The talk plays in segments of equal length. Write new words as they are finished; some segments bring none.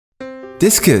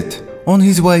This kid, on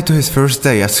his way to his first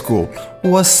day at school,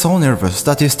 was so nervous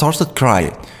that he started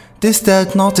crying. This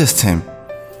dad noticed him,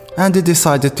 and they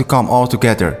decided to come all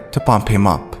together to pump him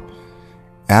up.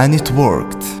 And it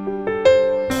worked.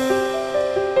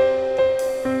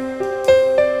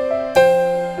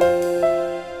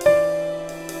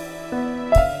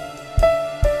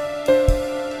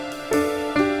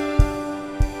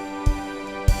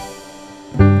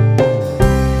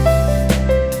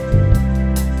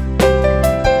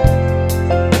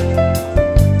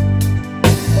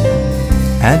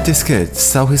 And this kid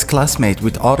saw his classmate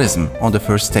with autism on the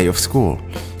first day of school,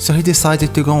 so he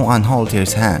decided to go and hold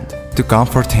his hand to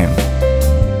comfort him.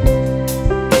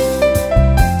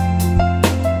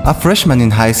 A freshman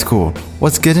in high school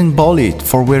was getting bullied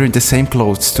for wearing the same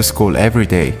clothes to school every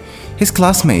day. His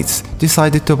classmates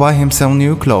decided to buy him some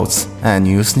new clothes and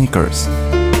new sneakers.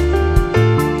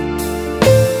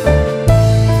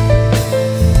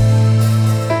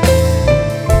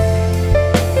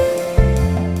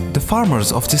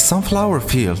 Farmers of this sunflower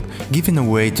field giving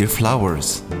away their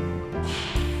flowers.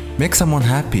 Make someone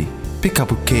happy, pick a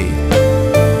bouquet.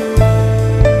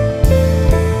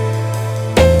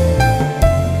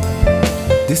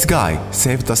 This guy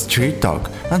saved a street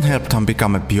dog and helped him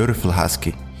become a beautiful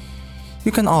husky.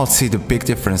 You can all see the big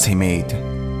difference he made.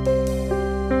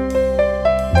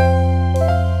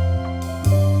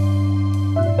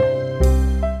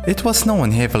 It was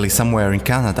snowing heavily somewhere in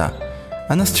Canada,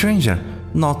 and a stranger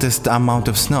noticed the amount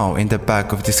of snow in the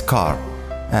back of this car,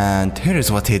 and here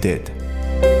is what he did.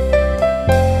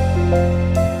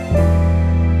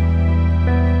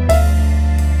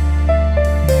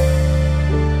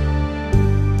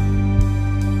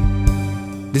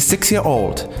 The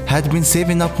 6-year-old had been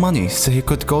saving up money so he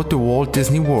could go to Walt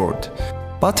Disney World,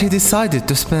 but he decided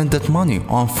to spend that money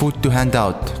on food to hand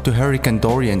out to Hurricane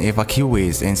Dorian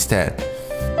evacuees instead.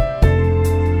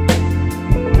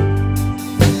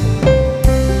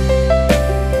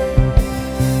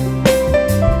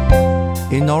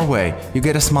 In Norway, you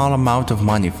get a small amount of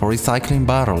money for recycling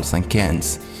bottles and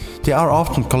cans. They are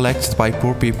often collected by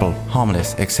poor people,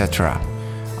 homeless, etc.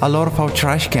 A lot of our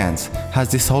trash cans has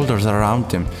these holders around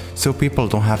them, so people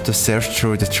don't have to search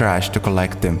through the trash to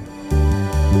collect them.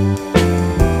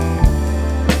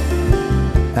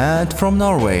 And from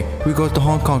Norway, we go to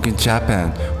Hong Kong in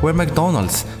Japan, where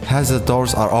McDonald's has a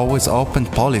doors are always open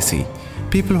policy.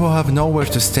 People who have nowhere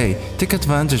to stay take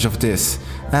advantage of this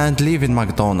and live in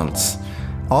McDonald's,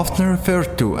 often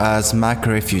referred to as Mac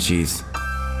refugees.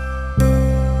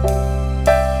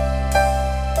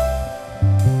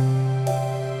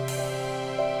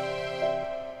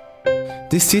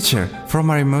 This teacher from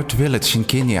a remote village in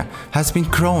Kenya has been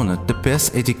crowned the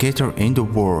best educator in the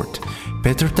world.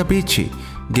 Peter Tabichi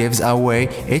gives away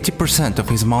 80% of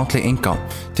his monthly income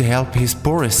to help his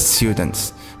poorest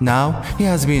students. Now he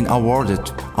has been awarded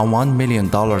a $1 million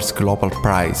global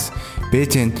prize,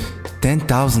 beating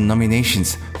 10,000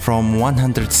 nominations from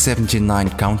 179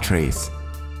 countries.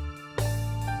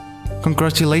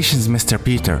 Congratulations, Mr.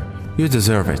 Peter, you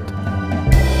deserve it.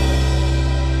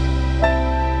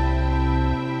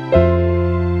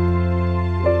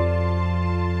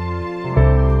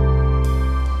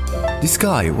 This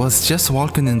guy was just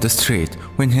walking in the street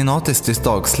when he noticed this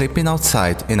dog sleeping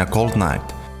outside in a cold night.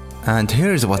 And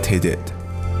here is what he did.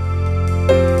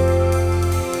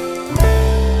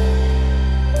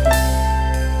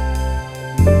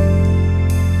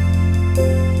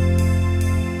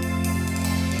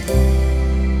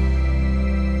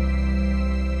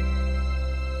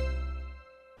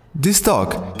 This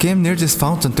dog came near this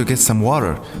fountain to get some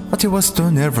water, but he was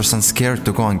too nervous and scared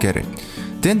to go and get it.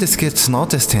 Then the kids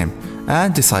noticed him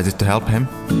and decided to help him.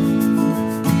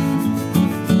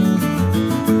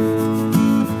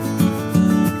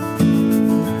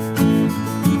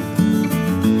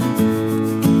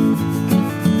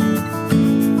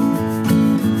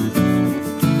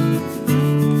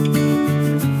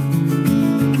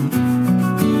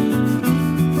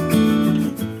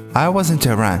 I was in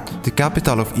Tehran, the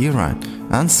capital of Iran,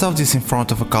 and saw this in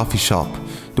front of a coffee shop.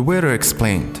 The waiter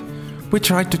explained. We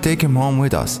tried to take him home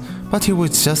with us, but he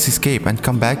would just escape and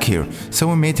come back here, so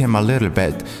we made him a little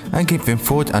bed and gave him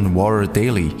food and water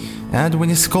daily, and when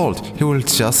he's cold, he will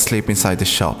just sleep inside the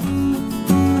shop.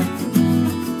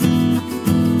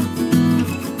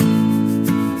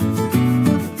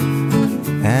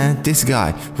 And this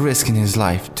guy risking his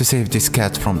life to save this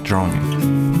cat from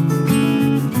drowning.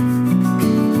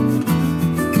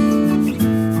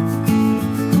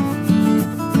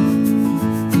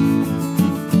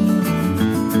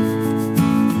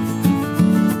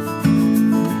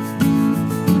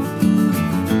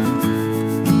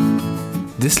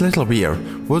 This little bear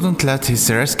wouldn't let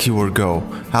his rescuer go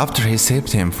after he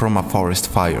saved him from a forest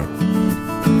fire.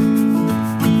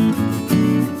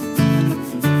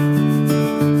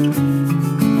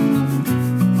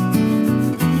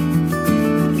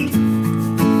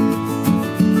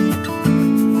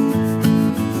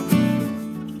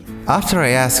 After I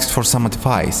asked for some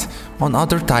advice on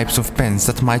other types of pens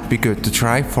that might be good to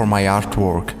try for my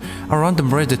artwork, a random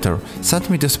redditor sent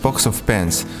me this box of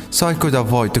pens so I could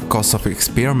avoid the cost of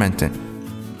experimenting.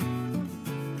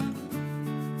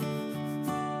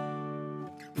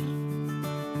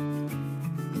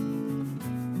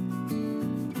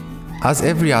 As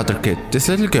every other kid, this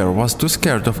little girl was too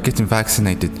scared of getting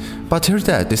vaccinated, but her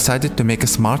dad decided to make a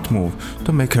smart move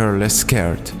to make her less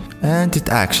scared, and it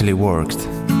actually worked.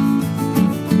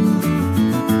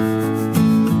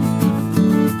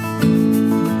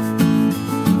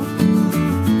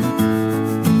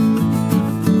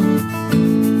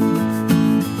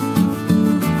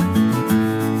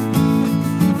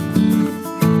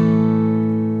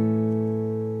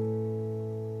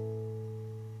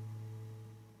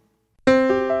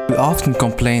 We often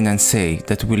complain and say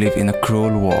that we live in a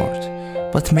cruel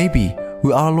world, but maybe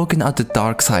we are looking at the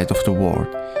dark side of the world.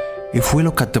 If we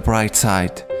look at the bright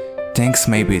side, things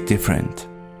may be different.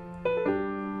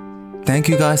 Thank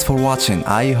you guys for watching.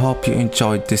 I hope you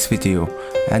enjoyed this video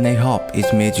and I hope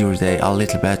it made your day a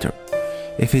little better.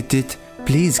 If it did,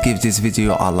 please give this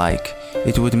video a like,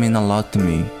 it would mean a lot to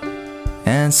me.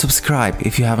 And subscribe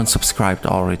if you haven't subscribed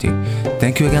already.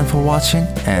 Thank you again for watching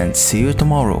and see you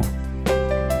tomorrow.